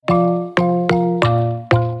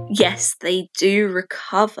yes, they do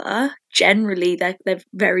recover. Generally, they're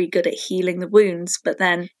very good at healing the wounds, but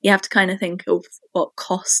then you have to kind of think of what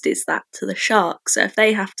cost is that to the shark. So if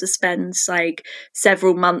they have to spend like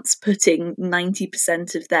several months putting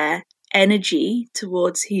 90% of their energy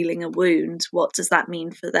towards healing a wound, what does that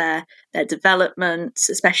mean for their development,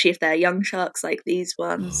 especially if they're young sharks like these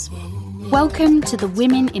ones? Welcome to the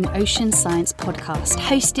Women in Ocean Science podcast,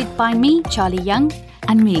 hosted by me, Charlie Young,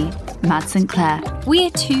 and me, Matt Sinclair. We're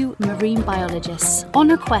two marine biologists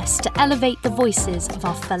on a quest to elevate the voices of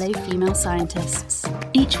our fellow female scientists.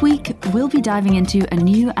 Each week, we'll be diving into a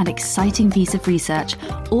new and exciting piece of research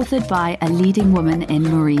authored by a leading woman in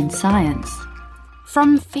marine science.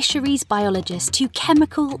 From fisheries biologists to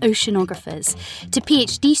chemical oceanographers to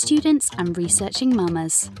PhD students and researching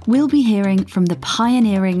mamas. We'll be hearing from the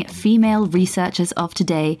pioneering female researchers of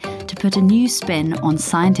today to put a new spin on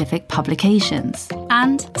scientific publications.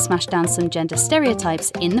 And smash down some gender stereotypes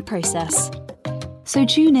in the process. So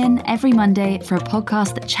tune in every Monday for a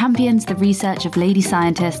podcast that champions the research of lady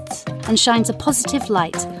scientists and shines a positive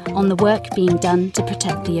light on the work being done to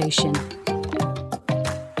protect the ocean.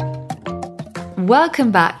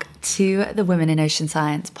 Welcome back to the Women in Ocean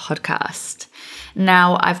Science podcast.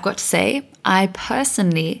 Now, I've got to say, I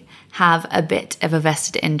personally have a bit of a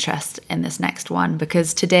vested interest in this next one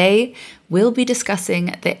because today we'll be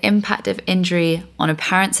discussing the impact of injury on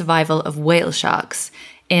apparent survival of whale sharks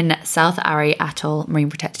in South Ari Atoll Marine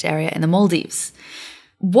Protected Area in the Maldives.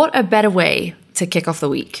 What a better way to kick off the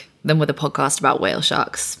week than with a podcast about whale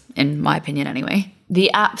sharks, in my opinion anyway.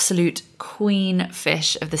 The absolute queen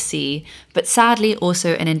fish of the sea, but sadly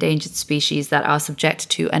also an endangered species that are subject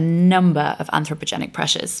to a number of anthropogenic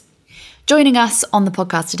pressures. Joining us on the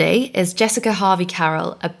podcast today is Jessica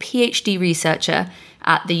Harvey-Carroll, a PhD researcher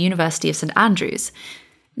at the University of St Andrews.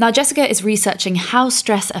 Now, Jessica is researching how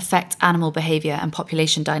stress affects animal behaviour and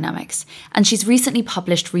population dynamics, and she's recently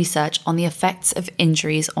published research on the effects of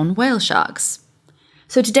injuries on whale sharks.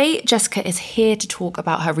 So today, Jessica is here to talk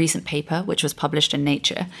about her recent paper, which was published in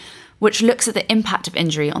Nature, which looks at the impact of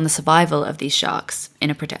injury on the survival of these sharks in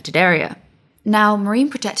a protected area. Now, marine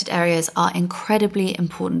protected areas are incredibly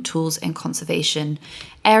important tools in conservation,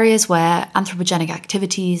 areas where anthropogenic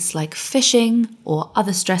activities like fishing or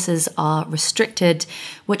other stresses are restricted,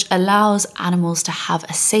 which allows animals to have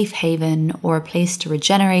a safe haven or a place to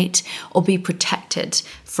regenerate or be protected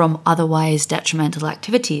from otherwise detrimental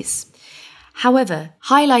activities. However,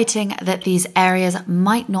 highlighting that these areas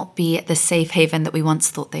might not be the safe haven that we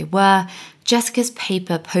once thought they were, Jessica's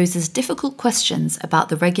paper poses difficult questions about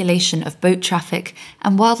the regulation of boat traffic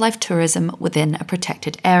and wildlife tourism within a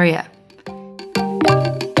protected area.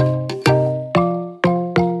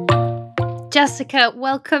 Jessica,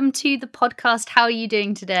 welcome to the podcast. How are you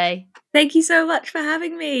doing today? Thank you so much for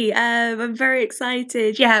having me. I'm very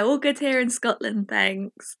excited. Yeah, all good here in Scotland,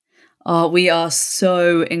 thanks. Oh, we are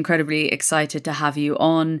so incredibly excited to have you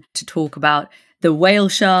on to talk about the whale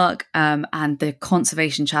shark and the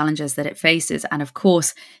conservation challenges that it faces. And of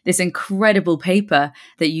course, this incredible paper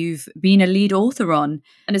that you've been a lead author on.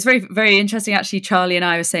 And it's very, very interesting. Actually, Charlie and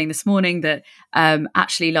I were saying this morning that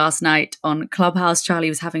actually last night on Clubhouse, Charlie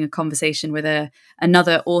was having a conversation with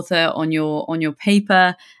another author on your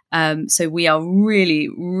paper. So we are really,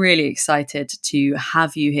 really excited to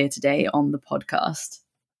have you here today on the podcast.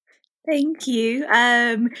 Thank you.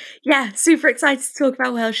 Yeah, super excited to talk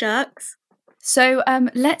about whale sharks. So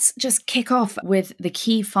let's just kick off with the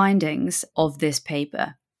key findings of this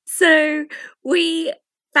paper. So we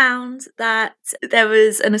found that there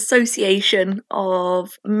was an association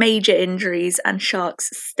of major injuries and sharks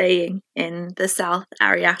staying in the South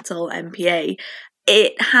Ari Atoll MPA.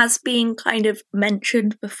 It has been kind of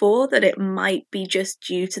mentioned before that it might be just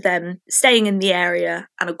due to them staying in the area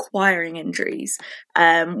and acquiring injuries.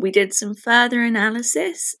 We did some further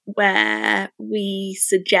analysis where we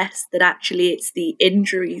suggest that actually it's the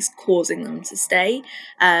injuries causing them to stay.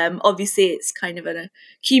 Obviously, it's kind of an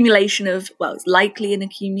accumulation of, well, it's likely an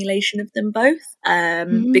accumulation of them both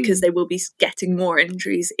because they will be getting more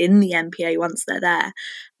injuries in the MPA once they're there.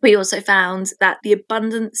 We also found that the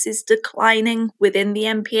abundance is declining within the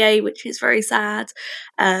MPA, which is very sad.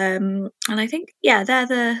 And I think, yeah, they're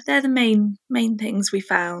the main things we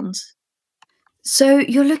found. So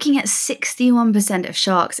you're looking at 61% of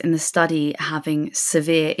sharks in the study having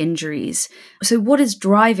severe injuries. So what is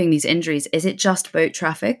driving these injuries? Is it just boat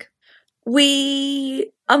traffic?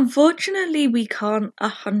 Unfortunately, we can't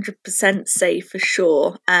 100% say for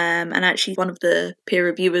sure. And actually, one of the peer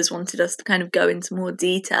reviewers wanted us to kind of go into more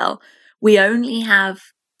detail. We only have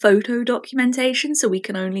photo documentation, so we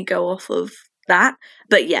can only go off of that.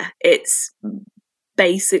 But yeah, it's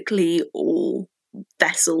basically all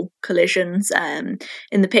vessel collisions.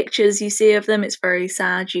 In the pictures you see of them, it's very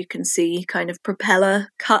sad. You can see kind of propeller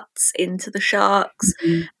cuts into the sharks,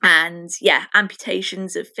 and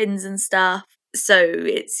amputations of fins and stuff. So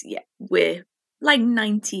it's we're like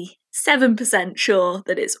 97% sure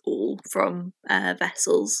that it's all from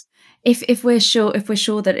vessels. If we're sure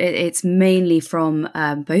that it's mainly from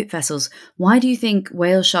boat vessels, why do you think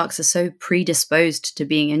whale sharks are so predisposed to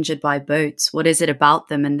being injured by boats? What is it about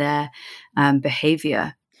them and their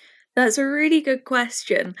behavior? That's a really good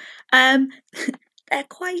question. They're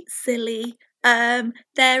quite silly.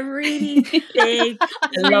 They're really big,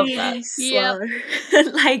 really slow.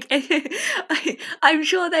 Like, I'm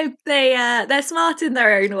sure they're smart in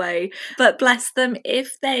their own way, but bless them,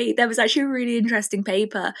 there was actually a really interesting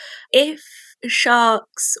paper. If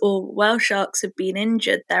sharks or whale sharks have been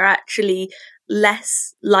injured, they're actually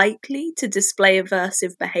less likely to display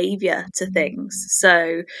aversive behavior to things.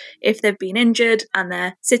 So if they've been injured and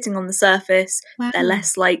they're sitting on the surface, they're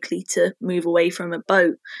less likely to move away from a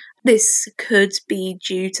boat. This could be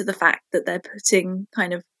due to the fact that they're putting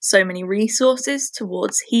kind of so many resources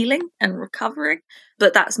towards healing and recovering,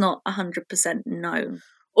 but that's not 100% known.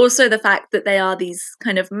 Also, the fact that they are these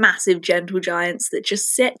kind of massive gentle giants that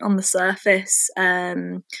just sit on the surface.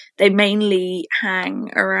 They mainly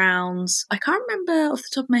hang around, I can't remember off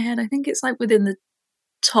the top of my head, I think it's like within the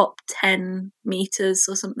top 10 meters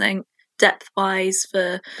or something, depth-wise,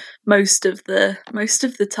 for most of the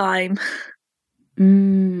time.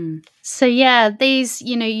 So these,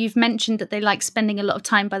 you've mentioned that they like spending a lot of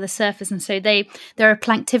time by the surface, and so they're a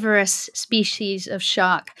planktivorous species of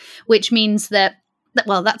shark, which means that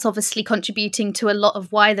that's obviously contributing to a lot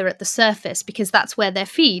of why they're at the surface, because that's where they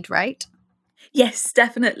feed, right? Yes,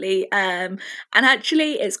 definitely. And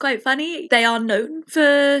actually, it's quite funny. They are known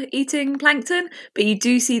for eating plankton, but you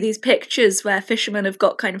do see these pictures where fishermen have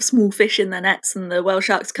got kind of small fish in their nets and the whale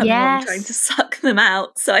sharks coming on trying to suck them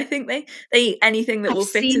out. So I think they eat anything that will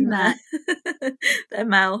fit in their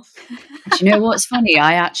mouth. Do you know what's funny?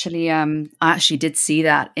 I actually did see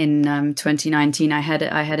that in 2019. I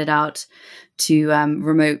headed out to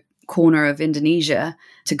remote corner of Indonesia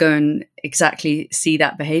to go and exactly see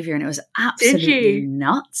that behavior, and it was absolutely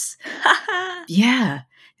nuts. Yeah,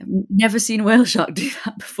 I've never seen a whale shark do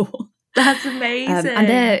that before. That's amazing. And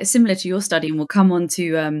they're similar to your study, and we'll come on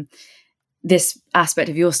to this aspect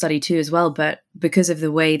of your study too as well, but because of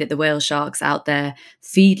the way that the whale sharks out there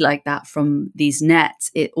feed like that from these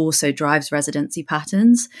nets, it also drives residency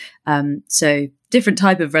patterns. So different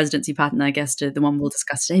type of residency pattern, I guess, to the one we'll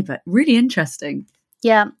discuss today, but really interesting.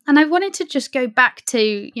 Yeah. And I wanted to just go back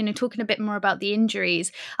to, talking a bit more about the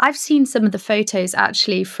injuries. I've seen some of the photos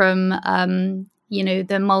actually from,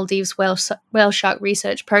 the Maldives whale shark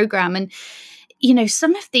research program. And,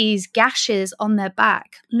 some of these gashes on their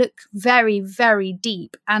back look very, very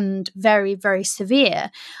deep and very, very severe.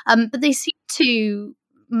 But they seem to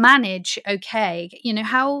manage okay.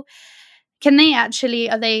 How can they actually,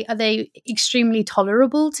 are they extremely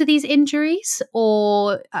tolerable to these injuries,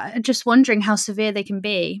 or just wondering how severe they can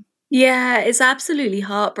be? Yeah, it's absolutely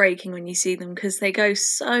heartbreaking when you see them because they go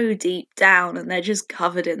so deep down and they're just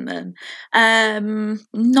covered in them.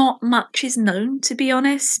 Not much is known, to be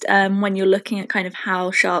honest. When you're looking at kind of how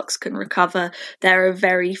sharks can recover, there are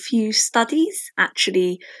very few studies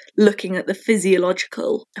actually looking at the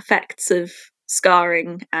physiological effects of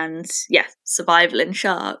scarring and, survival in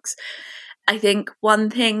sharks. I think one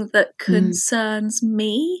thing that concerns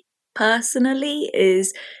me personally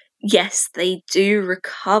is, yes, they do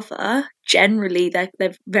recover. Generally,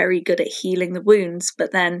 they're very good at healing the wounds,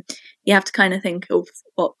 but then you have to kind of think of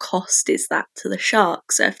what cost is that to the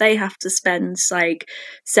shark. So if they have to spend like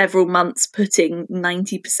several months putting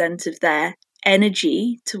 90% of their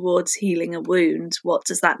energy towards healing a wound, what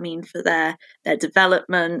does that mean for their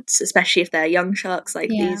development, especially if they're young sharks like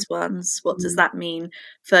these ones? What does that mean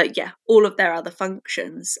for all of their other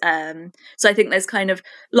functions? So I think there's kind of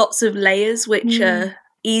lots of layers which are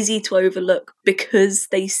easy to overlook because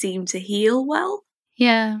they seem to heal well.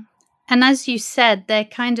 Yeah. And as you said, they're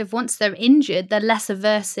kind of, once they're injured, they're less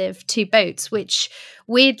aversive to boats, which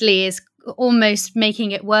weirdly is almost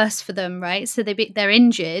making it worse for them, right? So they're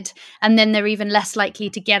injured, and then they're even less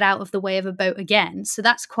likely to get out of the way of a boat again. So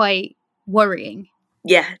that's quite worrying.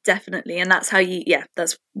 Yeah, definitely. And that's how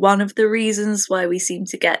that's one of the reasons why we seem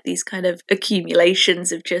to get these kind of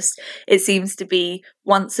accumulations of just, it seems to be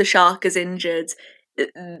once a shark is injured,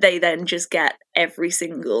 they then just get every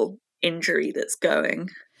single injury that's going.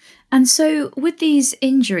 And so with these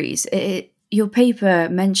injuries, your paper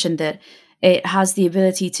mentioned that it has the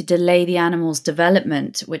ability to delay the animal's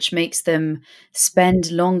development, which makes them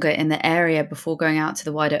spend longer in the area before going out to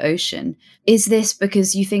the wider ocean. Is this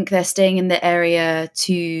because you think they're staying in the area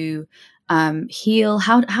to heal?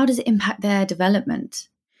 How does it impact their development?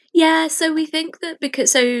 Yeah, so we think that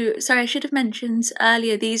sorry, I should have mentioned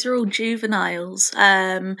earlier, these are all juveniles.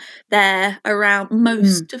 They're around,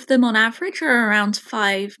 most of them on average are around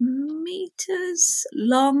 5 meters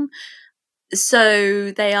long.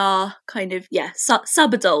 So they are kind of,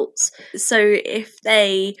 sub-adults. So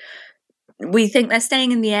we think they're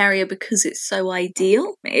staying in the area because it's so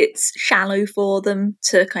ideal. It's shallow for them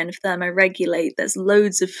to kind of thermoregulate. There's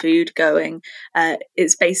loads of food going.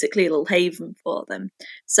 It's basically a little haven for them.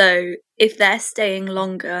 So if they're staying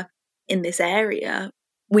longer in this area,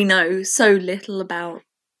 we know so little about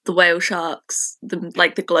the whale sharks,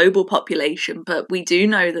 the global population, but we do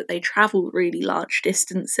know that they travel really large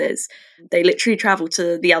distances. They literally travel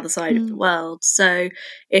to the other side of the world. So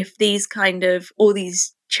if all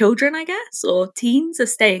these children, I guess, or teens are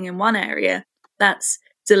staying in one area, that's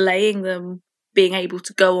delaying them being able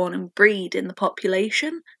to go on and breed in the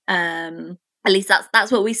population. At least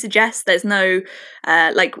that's what we suggest. There's no,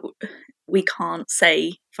 we can't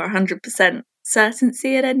say for 100%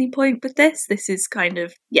 certainty at any point with this. This is kind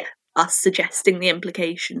of, us suggesting the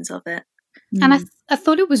implications of it. And I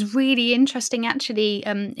thought it was really interesting, actually,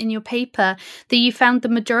 in your paper, that you found the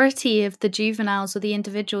majority of the juveniles or the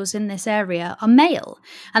individuals in this area are male,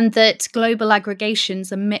 and that global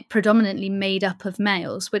aggregations are predominantly made up of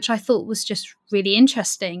males, which I thought was just really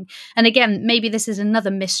interesting. And again, maybe this is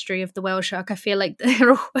another mystery of the whale shark. I feel like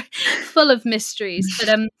they're all full of mysteries.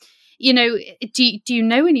 But do you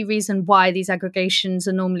know any reason why these aggregations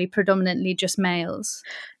are normally predominantly just males?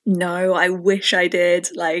 No, I wish I did.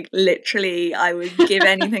 Like, literally, I would give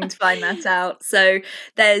anything to find that out. So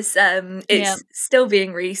there's it's still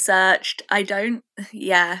being researched. It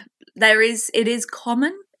is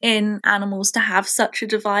common in animals to have such a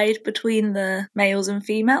divide between the males and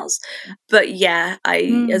females. But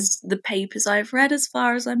as the papers I've read, as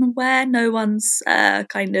far as I'm aware, no one's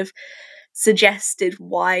kind of suggested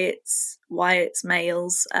why it's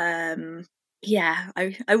males. I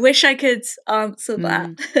wish I could answer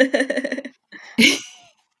that.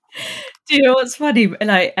 Do you know what's funny?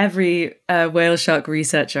 Like, every whale shark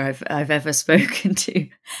researcher I've ever spoken to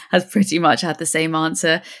has pretty much had the same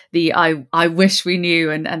answer. I wish we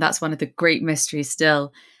knew, and that's one of the great mysteries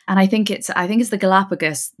still. And I think it's the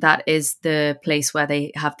Galapagos that is the place where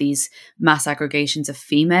they have these mass aggregations of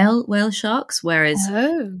female whale sharks, whereas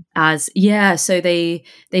so they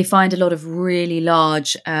find a lot of really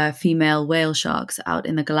large female whale sharks out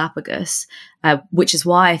in the Galapagos, which is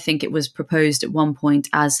why I think it was proposed at one point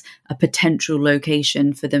as a potential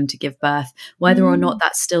location for them to give birth. Whether or not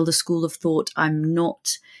that's still the school of thought, I'm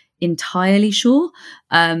not entirely sure.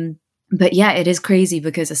 But yeah, it is crazy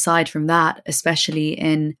because aside from that, especially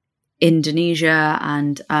in Indonesia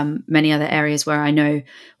and many other areas where I know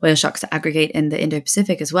whale sharks aggregate in the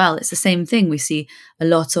Indo-Pacific as well, it's the same thing. We see a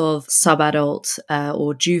lot of subadult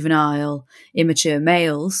or juvenile immature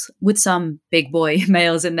males with some big boy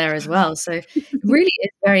males in there as well. So it really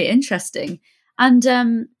is very interesting. And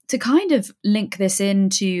to kind of link this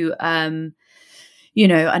into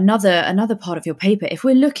another part of your paper, if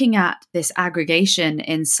we're looking at this aggregation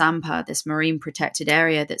in Sampa, this marine protected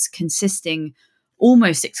area that's consisting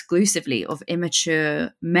almost exclusively of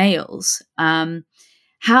immature males,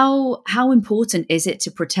 how important is it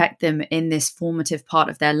to protect them in this formative part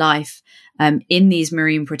of their life in these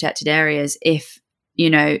marine protected areas if,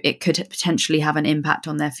 it could potentially have an impact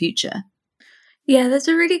on their future? Yeah, that's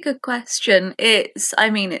a really good question. It's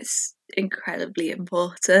incredibly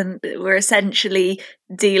important. We're essentially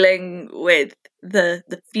dealing with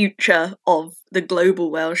the future of the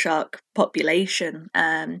global whale shark population.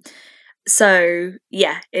 So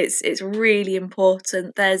it's really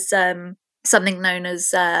important. There's something known as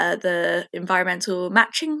the environmental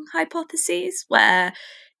matching hypotheses, where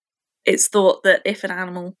it's thought that if an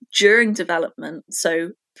animal during development,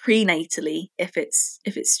 so prenatally, if it's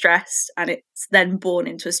stressed and it's then born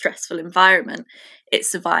into a stressful environment, it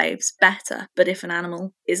survives better. But if an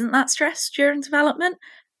animal isn't that stressed during development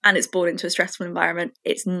and it's born into a stressful environment,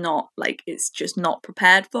 it's just not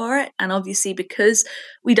prepared for it. And obviously, because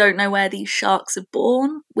we don't know where these sharks are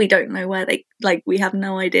born, we don't know where we have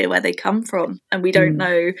no idea where they come from, and we don't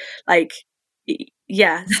know so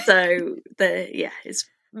it's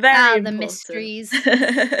very important. The mysteries.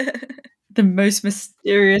 The most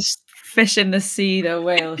mysterious fish in the sea, the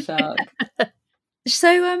whale shark.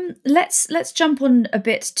 So let's jump on a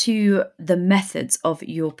bit to the methods of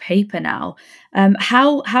your paper now.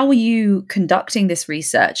 How were you conducting this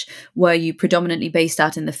research? Were you predominantly based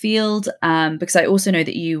out in the field? Because I also know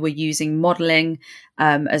that you were using modelling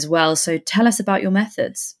as well. So tell us about your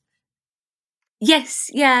methods. Yes,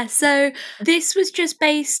 yeah. So this was just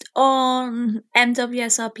based on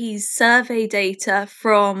MWSRP's survey data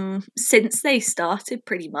from since they started,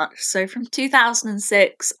 pretty much. So from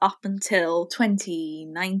 2006 up until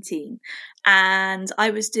 2019. And I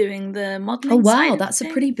was doing the Oh modelling wow, side of that's a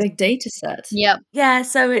things. pretty big data set. Yep. Yeah,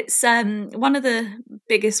 so it's one of the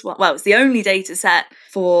biggest one. Well, it's the only data set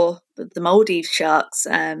for the Maldives sharks,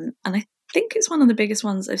 and I think it's one of the biggest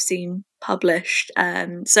ones I've seen published.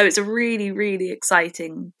 So it's a really, really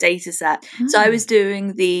exciting data set. So I was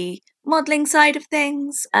doing the modelling side of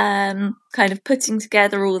things, kind of putting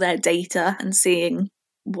together all their data and seeing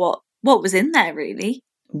what was in there, really.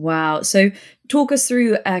 Wow. So talk us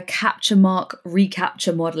through capture mark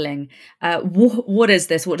recapture modeling. What is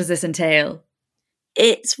this? What does this entail?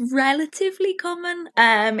 It's relatively common.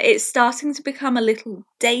 It's starting to become a little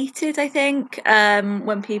dated, I think,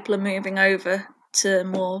 when people are moving over to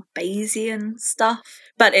more Bayesian stuff.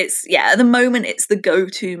 But it's, at the moment, it's the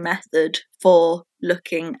go-to method for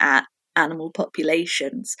looking at animal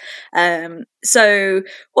populations. So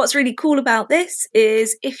what's really cool about this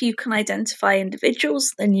is if you can identify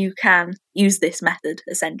individuals, then you can use this method,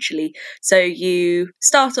 essentially. So you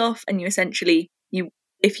start off and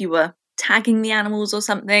if you were tagging the animals or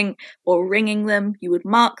something, or ringing them, you would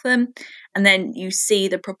mark them, and then you see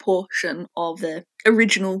the proportion of the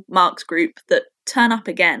original marked group that turn up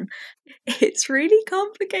again. It's really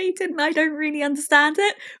complicated and I don't really understand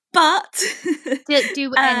it, but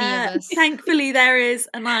Do any of us? Thankfully there is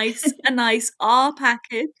a nice R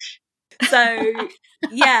package. So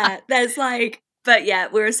there's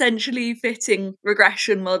we're essentially fitting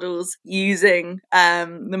regression models using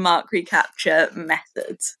the mark recapture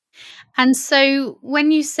method. And so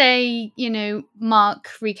when you say, mark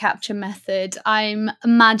recapture method, I'm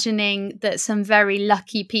imagining that some very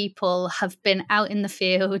lucky people have been out in the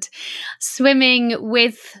field swimming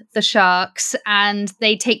with the sharks and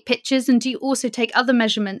they take pictures. And do you also take other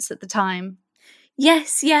measurements at the time?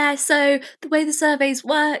 Yes, yeah. So the way the surveys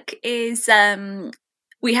work is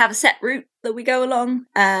we have a set route that we go along.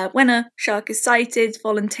 When a shark is sighted,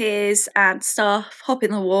 volunteers and staff hop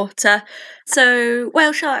in the water. So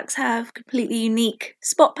whale sharks have completely unique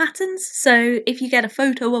spot patterns. So if you get a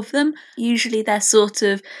photo of them, usually they're sort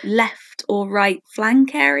of left or right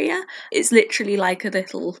flank area. It's literally like a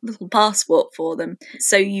little passport for them.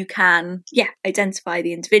 So you can, identify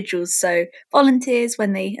the individuals. So volunteers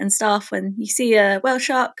and staff, when you see a whale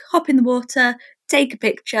shark, hop in the water, take a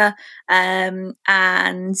picture, and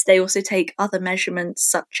they also take other measurements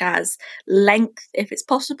such as length if it's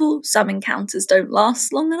possible. Some encounters don't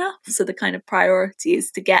last long enough, so the kind of priority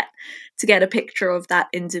is to get a picture of that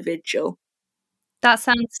individual. That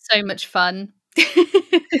sounds so much fun.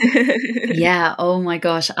 Yeah, oh my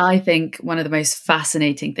gosh. I think one of the most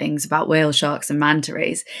fascinating things about whale sharks and manta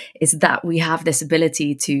rays is that we have this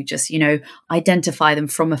ability to just, identify them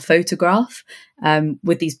from a photograph,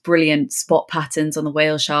 with these brilliant spot patterns on the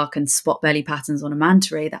whale shark and spot belly patterns on a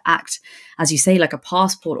manta ray that act, as you say, like a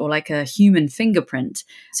passport or like a human fingerprint.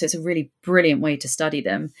 So it's a really brilliant way to study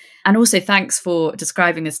them. And also thanks for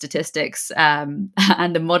describing the statistics and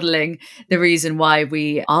the modeling. The reason why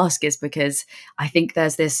we ask is because I think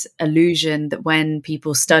there's this illusion that when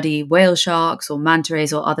people study whale sharks or manta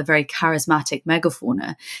rays or other very charismatic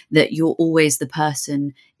megafauna, that you're always the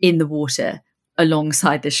person in the water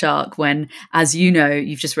alongside the shark, when, as you know,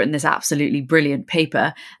 you've just written this absolutely brilliant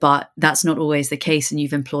paper, but that's not always the case, and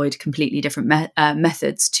you've employed completely different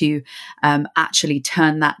methods to actually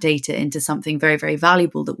turn that data into something very, very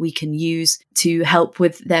valuable that we can use to help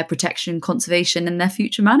with their protection, conservation, and their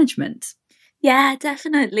future management. Yeah,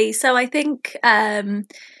 definitely. So I think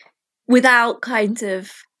without kind of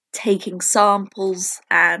taking samples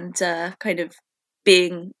and kind of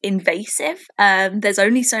being invasive, there's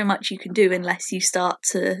only so much you can do unless you start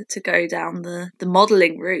to go down the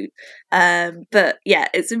modelling route. But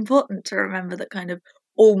it's important to remember that kind of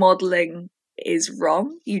all modelling is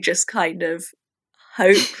wrong. You just kind of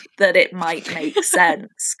hope that it might make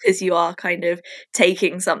sense, because you are kind of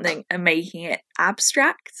taking something and making it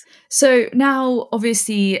abstract. So now,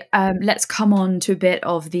 obviously, let's come on to a bit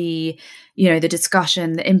of the, the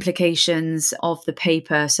discussion, the implications of the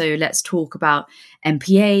paper. So let's talk about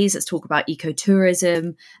MPAs, let's talk about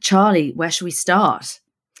ecotourism. Charlie, where should we start?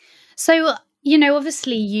 So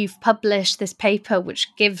Obviously you've published this paper, which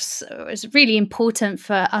is really important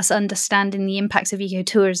for us understanding the impacts of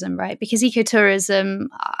ecotourism, right? Because ecotourism,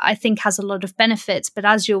 I think, has a lot of benefits, but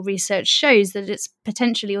as your research shows, that it's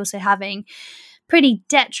potentially also having pretty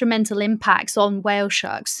detrimental impacts on whale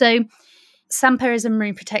sharks. So Sampa is a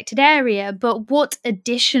marine protected area, but what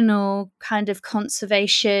additional kind of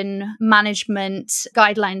conservation management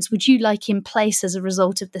guidelines would you like in place as a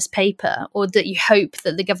result of this paper, or that you hope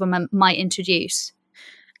that the government might introduce?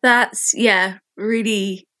 That's,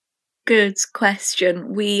 really good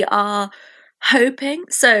question. We are hoping.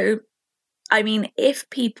 So, I mean, if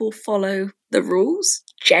people follow the rules,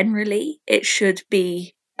 generally it should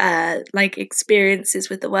be like experiences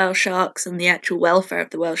with the whale sharks and the actual welfare of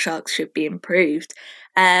the whale sharks should be improved.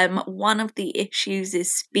 One of the issues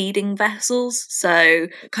is speeding vessels, so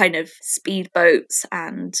kind of speedboats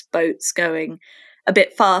and boats going a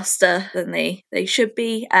bit faster than they should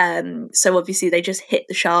be. So obviously they just hit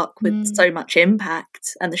the shark with so much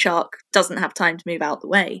impact, and the shark doesn't have time to move out the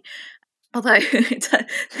way. Although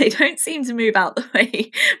they don't seem to move out the way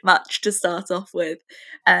much to start off with.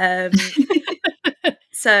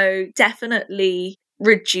 So definitely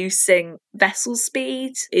reducing vessel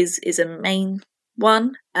speed is a main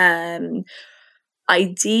one.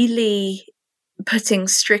 Ideally putting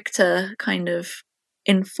stricter kind of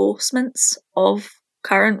enforcements of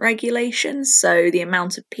current regulations. So the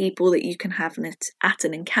amount of people that you can have at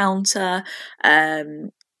an encounter. I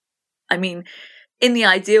mean, in the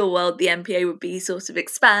ideal world, the MPA would be sort of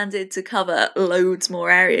expanded to cover loads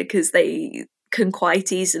more area, because they can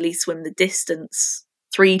quite easily swim the distance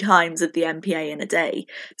 3 times of the MPA in a day.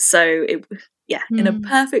 So in a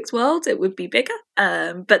perfect world, it would be bigger.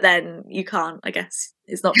 But then you can't, I guess,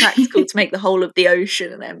 it's not practical to make the whole of the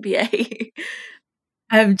ocean an MPA.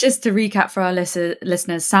 Just to recap for our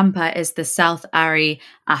listeners, Sampa is the South Ari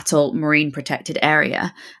Atoll Marine Protected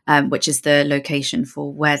Area, which is the location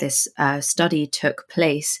for where this study took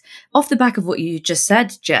place. Off the back of what you just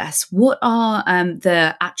said, Jess, what are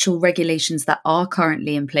the actual regulations that are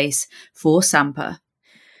currently in place for Sampa?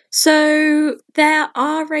 So there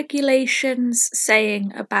are regulations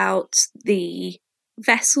saying about the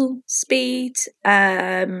vessel speed,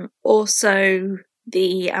 also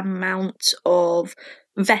the amount of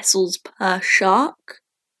vessels per shark.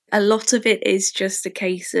 A lot of it is just a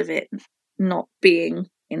case of it not being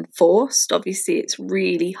enforced. Obviously, it's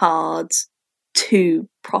really hard to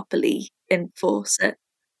properly enforce it.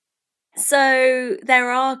 So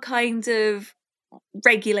there are kind of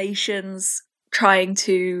regulations trying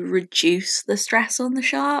to reduce the stress on the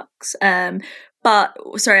sharks. But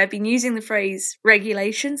sorry, I've been using the phrase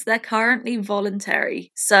regulations. They're currently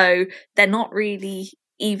voluntary, so they're not really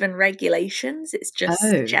even regulations. It's just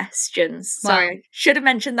suggestions. Wow. Sorry, I should have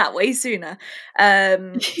mentioned that way sooner.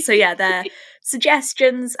 So yeah, they're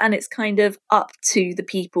suggestions, and it's kind of up to the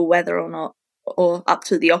people whether or not, or up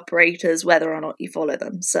to the operators whether or not you follow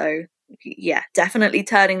them. So yeah, definitely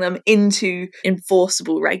turning them into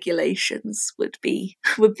enforceable regulations would be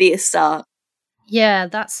a start. Yeah,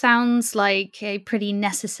 that sounds like a pretty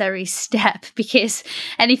necessary step, because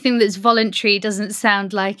anything that's voluntary doesn't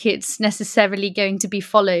sound like it's necessarily going to be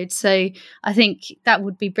followed. So I think that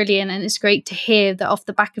would be brilliant, and it's great to hear that off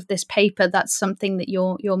the back of this paper, that's something that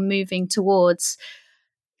you're moving towards.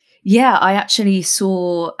 Yeah, I actually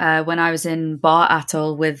saw when I was in Bar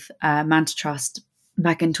Atoll with Manta Trust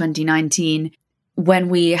back in 2019, when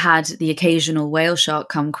we had the occasional whale shark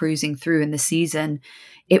come cruising through in the season.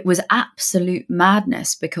 It was absolute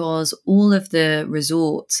madness, because all of the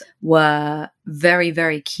resorts were very,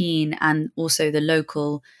 very keen, and also the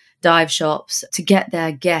local dive shops, to get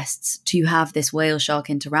their guests to have this whale shark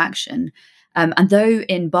interaction. And though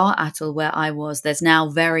in Bar Atoll, where I was, there's now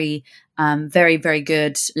very, very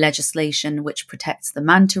good legislation which protects the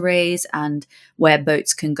manta rays and where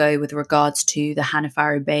boats can go with regards to the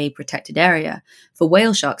Hanafaru Bay protected area. For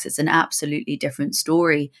whale sharks, it's an absolutely different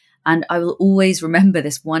story. And I will always remember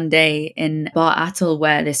this one day in Bar Atoll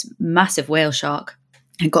where this massive whale shark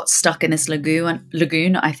had got stuck in this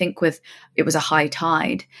lagoon, I think it was a high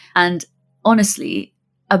tide. And honestly,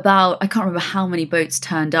 I can't remember how many boats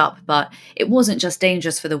turned up, but it wasn't just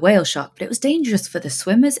dangerous for the whale shark, but it was dangerous for the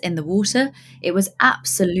swimmers in the water. It was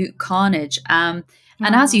absolute carnage. And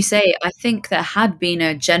as you say, I think there had been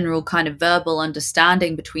a general kind of verbal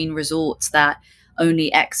understanding between resorts that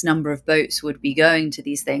only X number of boats would be going to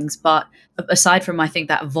these things. But aside from, I think,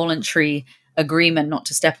 that voluntary agreement not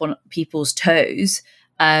to step on people's toes,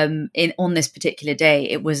 on this particular day,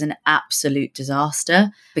 it was an absolute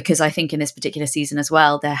disaster, because I think in this particular season as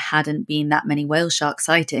well, there hadn't been that many whale shark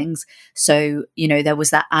sightings. So, there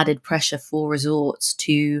was that added pressure for resorts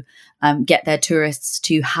to get their tourists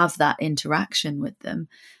to have that interaction with them.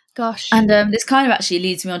 Gosh. And this kind of actually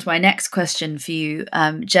leads me on to my next question for you,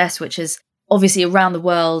 Jess, which is, obviously around the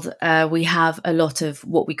world, we have a lot of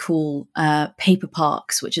what we call paper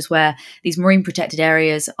parks, which is where these marine protected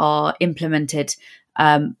areas are implemented,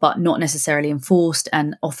 but not necessarily enforced.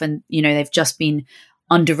 And often, they've just been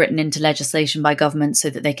underwritten into legislation by government so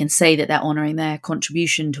that they can say that they're honouring their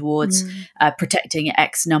contribution towards protecting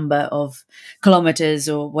X number of kilometres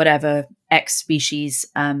or whatever X species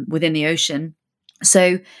within the ocean.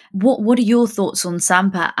 So what are your thoughts on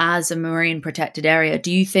Sampa as a marine protected area?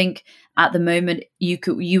 Do you think at the moment you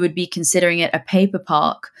would be considering it a paper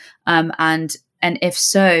park? And if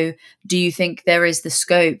so, do you think there is the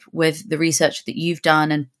scope with the research that you've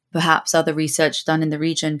done and perhaps other research done in the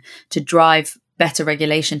region to drive better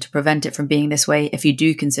regulation to prevent it from being this way if you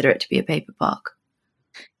do consider it to be a paper park?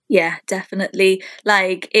 Yeah, definitely.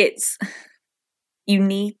 You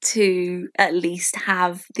need to at least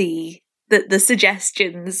have the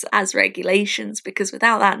suggestions as regulations, because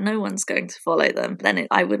without that, no one's going to follow them. Then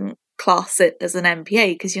I wouldn't class it as an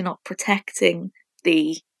MPA, because you're not protecting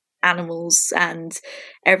the animals and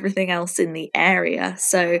everything else in the area.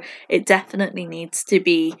 So it definitely needs to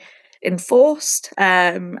be enforced,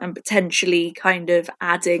 and potentially kind of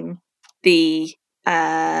adding the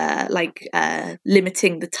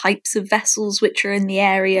limiting the types of vessels which are in the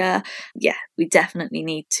area. Yeah, we definitely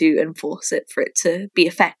need to enforce it for it to be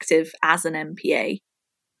effective as an MPA.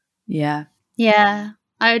 Yeah,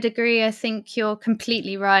 I would agree. I think you're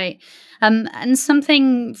completely right. And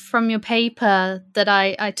something from your paper that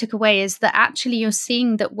I took away is that actually you're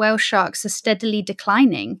seeing that whale sharks are steadily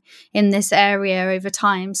declining in this area over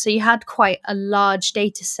time. So you had quite a large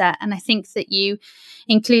data set. And I think that you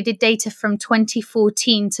included data from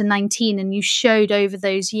 2014 to 19, and you showed over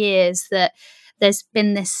those years that there's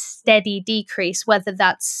been this steady decrease, whether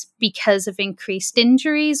that's because of increased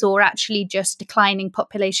injuries or actually just declining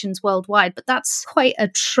populations worldwide. But that's quite a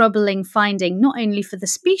troubling finding, not only for the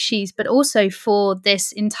species, but also for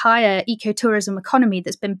this entire ecotourism economy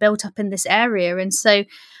that's been built up in this area. And so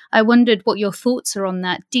I wondered what your thoughts are on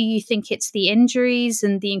that. Do you think it's the injuries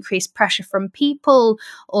and the increased pressure from people,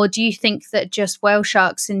 or do you think that just whale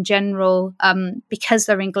sharks in general, because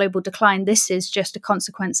they're in global decline, this is just a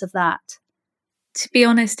consequence of that? To be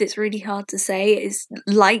honest, it's really hard to say. It's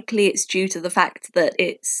likely it's due to the fact that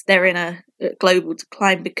they're in a global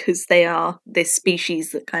decline because they are this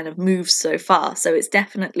species that kind of moves so far. So it's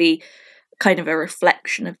definitely kind of a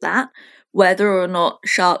reflection of that. Whether or not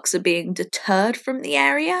sharks are being deterred from the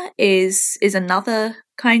area is another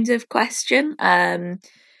kind of question. I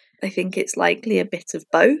think it's likely a bit of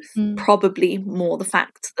both. Probably more the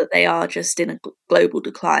fact that they are just in a global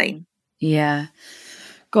decline. Yeah.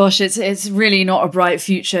 Gosh, it's really not a bright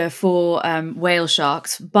future for whale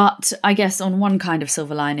sharks. But I guess on one kind of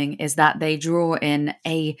silver lining is that they draw in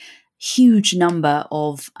a huge number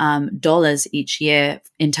of dollars each year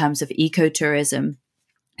in terms of ecotourism.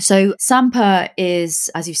 So Sampa is,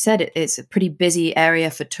 as you said, it's a pretty busy area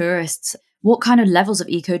for tourists. What kind of levels of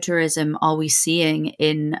ecotourism are we seeing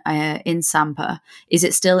in Sampa? Is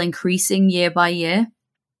it still increasing year by year?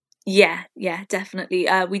 Yeah, definitely.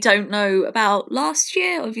 We don't know about last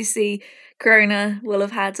year. Obviously, Corona will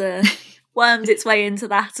have had wormed its way into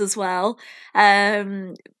that as well.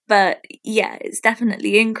 But yeah, it's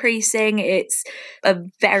definitely increasing. It's a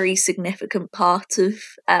very significant part of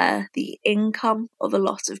the income of a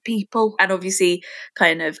lot of people. And obviously,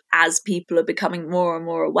 kind of as people are becoming more and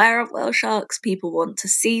more aware of whale sharks, people want to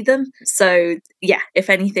see them. So yeah, if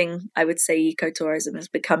anything, I would say ecotourism is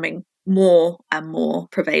becoming more and more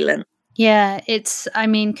prevalent. Yeah,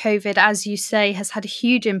 COVID, as you say, has had a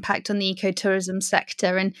huge impact on the ecotourism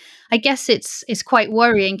sector. And I guess it's quite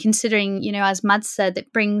worrying considering, as Mads said,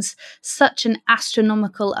 it brings such an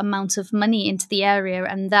astronomical amount of money into the area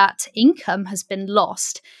and that income has been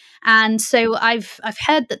lost. And so I've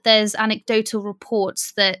heard that there's anecdotal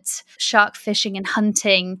reports that shark fishing and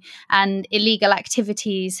hunting and illegal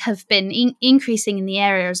activities have been increasing in the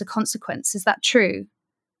area as a consequence. Is that true?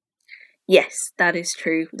 Yes, that is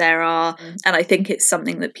true. There are, and I think it's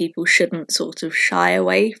something that people shouldn't sort of shy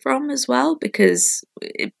away from as well, because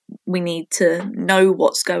we need to know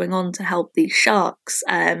what's going on to help these sharks.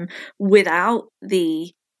 Without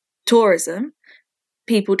the tourism,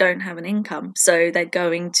 people don't have an income, so they're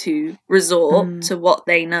going to resort to what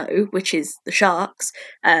they know, which is the sharks,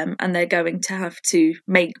 and they're going to have to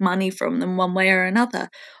make money from them one way or another.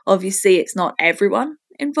 Obviously, it's not everyone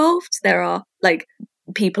involved. There are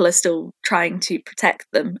people are still trying to protect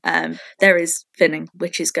them. There is finning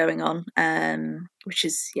which is going on, which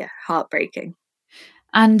is heartbreaking.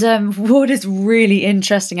 And what is really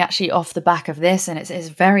interesting actually off the back of this, and it's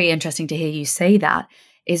very interesting to hear you say that,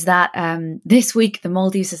 is that this week the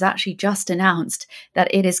Maldives has actually just announced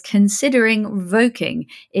that it is considering revoking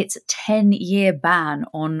its 10-year ban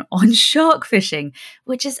on shark fishing,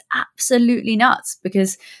 which is absolutely nuts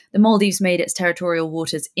because the Maldives made its territorial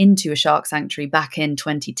waters into a shark sanctuary back in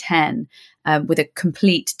 2010 with a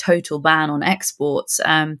complete total ban on exports.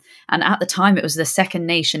 And at the time, it was the second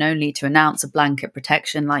nation only to announce a blanket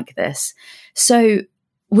protection like this. So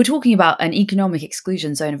we're talking about an economic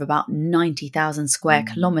exclusion zone of about 90,000 square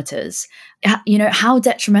kilometers. How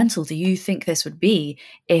detrimental do you think this would be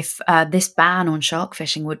if this ban on shark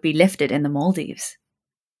fishing would be lifted in the Maldives?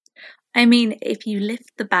 I mean, if you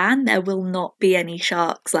lift the ban, there will not be any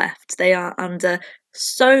sharks left. They are under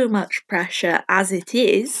so much pressure as it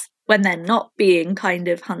is when they're not being kind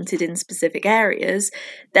of hunted in specific areas,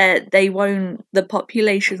 that the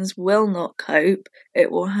populations will not cope. It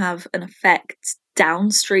will have an effect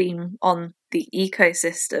downstream on the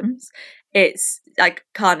ecosystems. I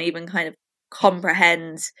can't even kind of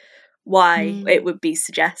comprehend why it would be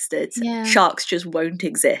suggested. Sharks just won't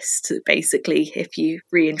exist, basically, if you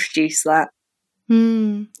reintroduce that.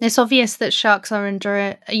 It's obvious that sharks are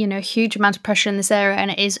under a huge amount of pressure in this area,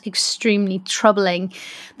 and it is extremely troubling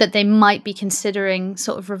that they might be considering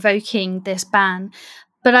sort of revoking this ban.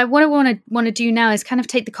 But what I want to do now is kind of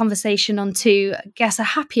take the conversation onto, I guess, a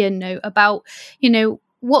happier note about,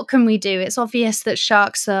 what can we do? It's obvious that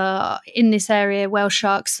sharks are in this area. Whale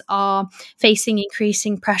sharks are facing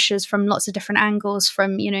increasing pressures from lots of different angles,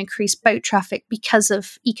 from increased boat traffic because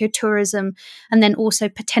of ecotourism, and then also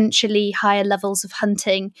potentially higher levels of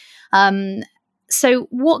hunting. So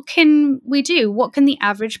what can we do? What can the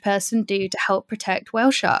average person do to help protect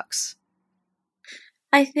whale sharks?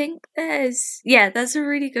 I think that's a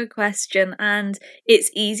really good question, and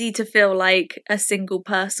it's easy to feel like a single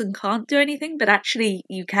person can't do anything, but actually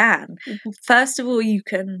you can. First of all, you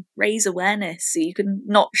can raise awareness, so you can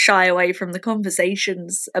not shy away from the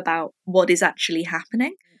conversations about what is actually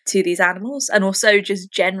happening to these animals, and also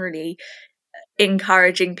just generally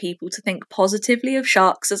encouraging people to think positively of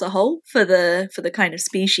sharks as a whole for the kind of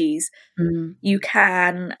species. You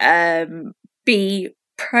can be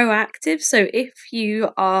proactive. So if you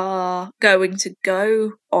are going to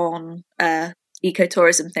go on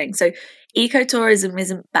ecotourism thing, so ecotourism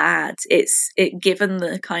isn't bad. Given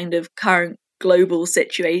the kind of current global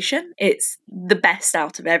situation, it's the best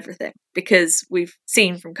out of everything, because we've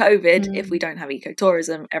seen from COVID, if we don't have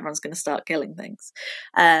ecotourism, everyone's going to start killing things.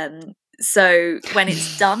 So when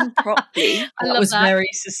it's done properly, that was very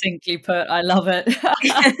succinctly put. I love it.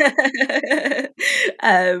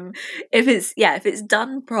 If it's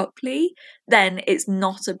done properly, then it's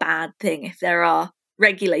not a bad thing. If there are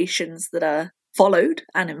regulations that are followed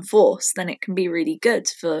and enforced, then it can be really good.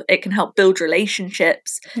 It can help build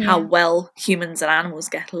relationships, how well humans and animals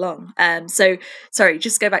get along. So sorry,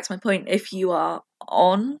 just go back to my point. If you are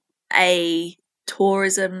on a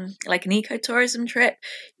tourism, like an ecotourism trip,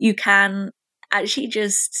 you can actually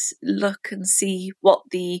just look and see what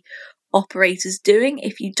the operator's doing.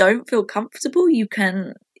 If you don't feel comfortable, you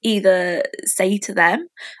can either say to them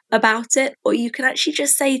about it, or you can actually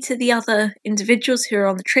just say to the other individuals who are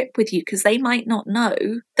on the trip with you, because they might not know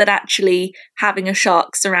that actually having a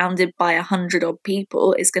shark surrounded by 100 odd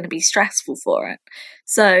people is going to be stressful for it.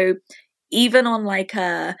 So even on like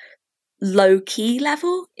a low-key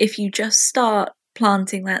level, if you just start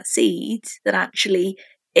planting that seed, that actually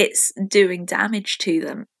it's doing damage to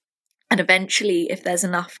them, and eventually if there's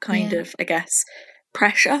enough kind of, I guess,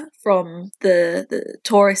 pressure from the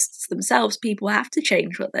tourists themselves, people have to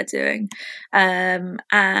change what they're doing. And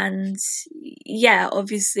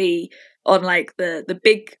obviously on like the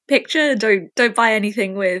big picture, don't buy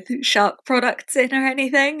anything with shark products in or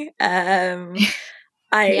anything.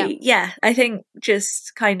 I think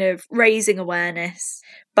just kind of raising awareness,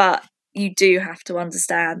 but you do have to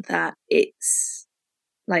understand that it's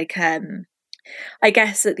like, I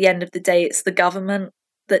guess at the end of the day, it's the government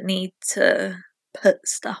that need to put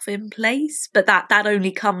stuff in place, but that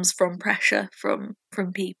only comes from pressure from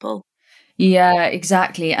people. Yeah,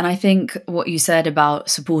 exactly. And I think what you said about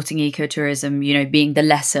supporting ecotourism, being the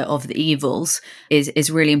lesser of the evils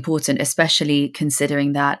is really important, especially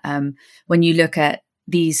considering that when you look at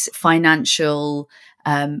these financial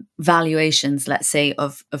valuations, let's say,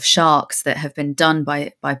 of sharks that have been done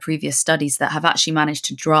by previous studies that have actually managed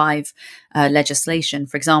to drive legislation.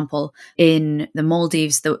 For example, in the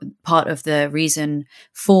Maldives, the part of the reason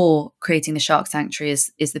for creating the shark sanctuary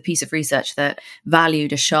is the piece of research that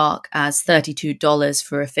valued a shark as $32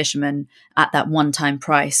 for a fisherman at that one-time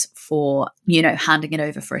price for, handing it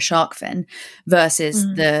over for a shark fin, versus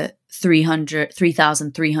the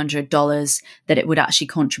 $3,300 that it would actually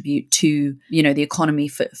contribute to, the economy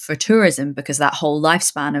for tourism, because that whole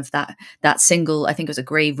lifespan of that single, I think it was a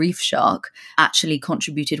grey reef shark, actually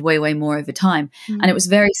contributed way more over time. And it was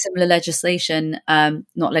very similar it was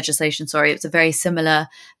a very similar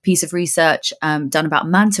piece of research done about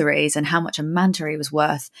manta rays and how much a manta ray was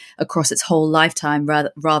worth across its whole lifetime,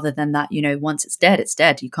 rather than that, once it's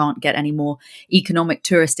dead, you can't get any more economic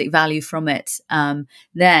touristic value from it.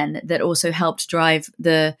 Then that also helped drive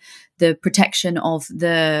the protection of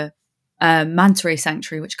the manta ray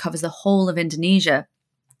sanctuary, which covers the whole of Indonesia.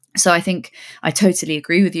 So I think I totally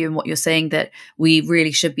agree with you in what you're saying, that we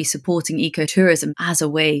really should be supporting ecotourism as a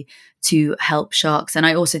way to help sharks. And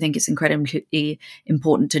I also think it's incredibly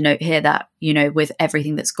important to note here that, with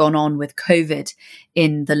everything that's gone on with COVID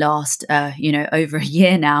in the last, over a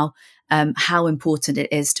year now, how important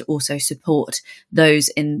it is to also support those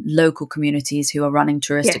in local communities who are running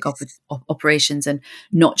touristic operations, and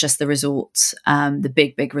not just the resorts, the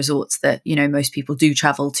big resorts that, most people do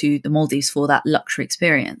travel to the Maldives for that luxury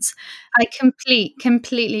experience. I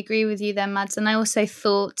completely agree with you there, Mads. And I also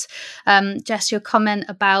thought, Jess, your comment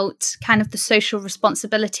about kind of the social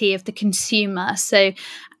responsibility of the consumer. So,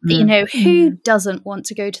 who doesn't want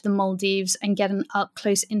to go to the Maldives and get an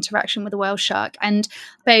up-close interaction with a whale shark? And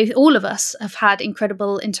all of us have had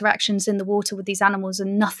incredible interactions in the water with these animals,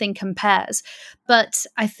 and nothing compares. But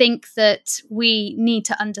I think that we need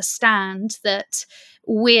to understand that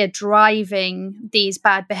we're driving these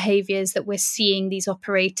bad behaviors that we're seeing these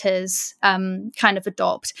operators kind of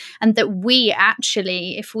adopt, and that we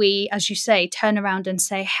actually, if we, as you say, turn around and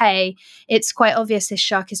say, hey, it's quite obvious this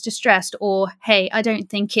shark is distressed, or hey, I don't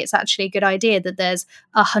think it's actually a good idea that there's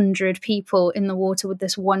 100 people in the water with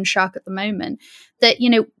this one shark at the moment, that,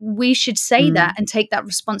 we should say that and take that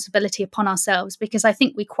responsibility upon ourselves, because I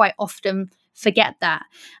think we quite often forget that.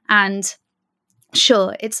 And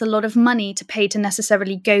sure, it's a lot of money to pay to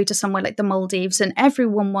necessarily go to somewhere like the Maldives, and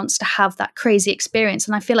everyone wants to have that crazy experience.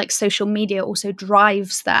 And I feel like social media also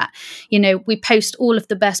drives that. We post all of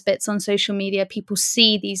the best bits on social media. People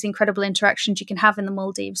see these incredible interactions you can have in the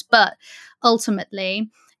Maldives. But ultimately,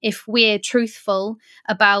 if we're truthful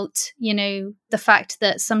about, the fact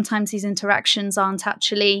that sometimes these interactions aren't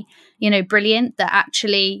actually, brilliant, that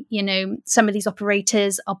actually, some of these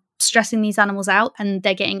operators are stressing these animals out and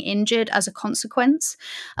they're getting injured as a consequence,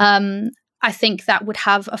 I think that would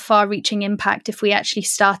have a far-reaching impact if we actually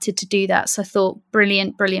started to do that. So I thought,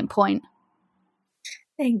 brilliant point.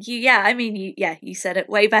 Thank you. Yeah, I mean, you said it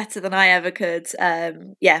way better than I ever could.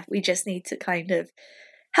 We just need to kind of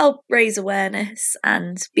help raise awareness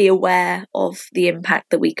and be aware of the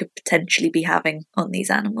impact that we could potentially be having on these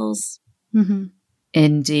animals. Mm-hmm.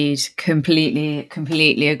 Indeed,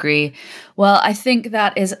 completely agree. Well, I think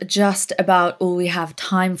that is just about all we have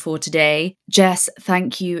time for today. Jess,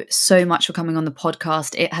 thank you so much for coming on the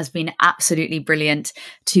podcast. It has been absolutely brilliant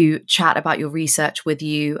to chat about your research with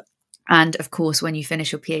you. And of course, when you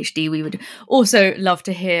finish your PhD, we would also love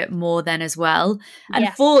to hear more then as well. And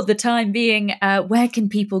for the time being, where can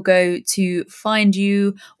people go to find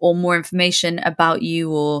you, or more information about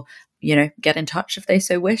you, or, get in touch if they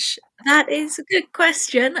so wish? That is a good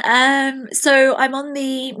question. So I'm on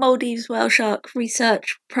the Maldives Whale Shark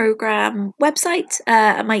Research Programme website.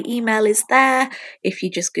 And my email is there. If you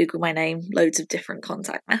just Google my name, loads of different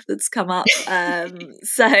contact methods come up.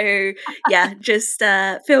 Just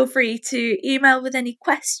feel free to email with any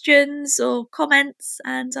questions or comments,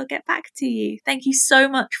 and I'll get back to you. Thank you so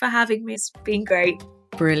much for having me. It's been great.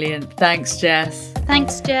 Brilliant. Thanks, Jess.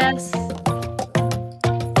 Thanks, Jess.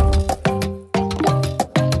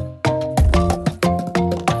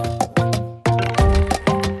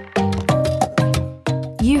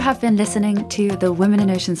 You have been listening to the Women in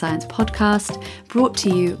Ocean Science podcast, brought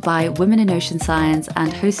to you by Women in Ocean Science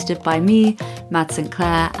and hosted by me, Mads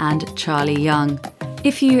Sinclair, and Charlie Young.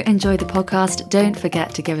 If you enjoyed the podcast, don't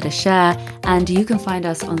forget to give it a share, and you can find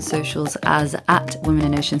us on socials as @Women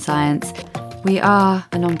in Ocean Science. We are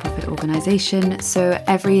a non-profit organisation, so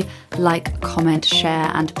every like, comment,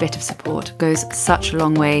 share and bit of support goes such a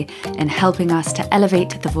long way in helping us to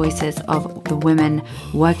elevate the voices of the women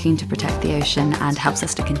working to protect the ocean, and helps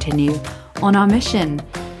us to continue on our mission.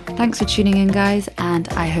 Thanks for tuning in, guys, and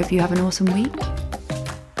I hope you have an awesome week.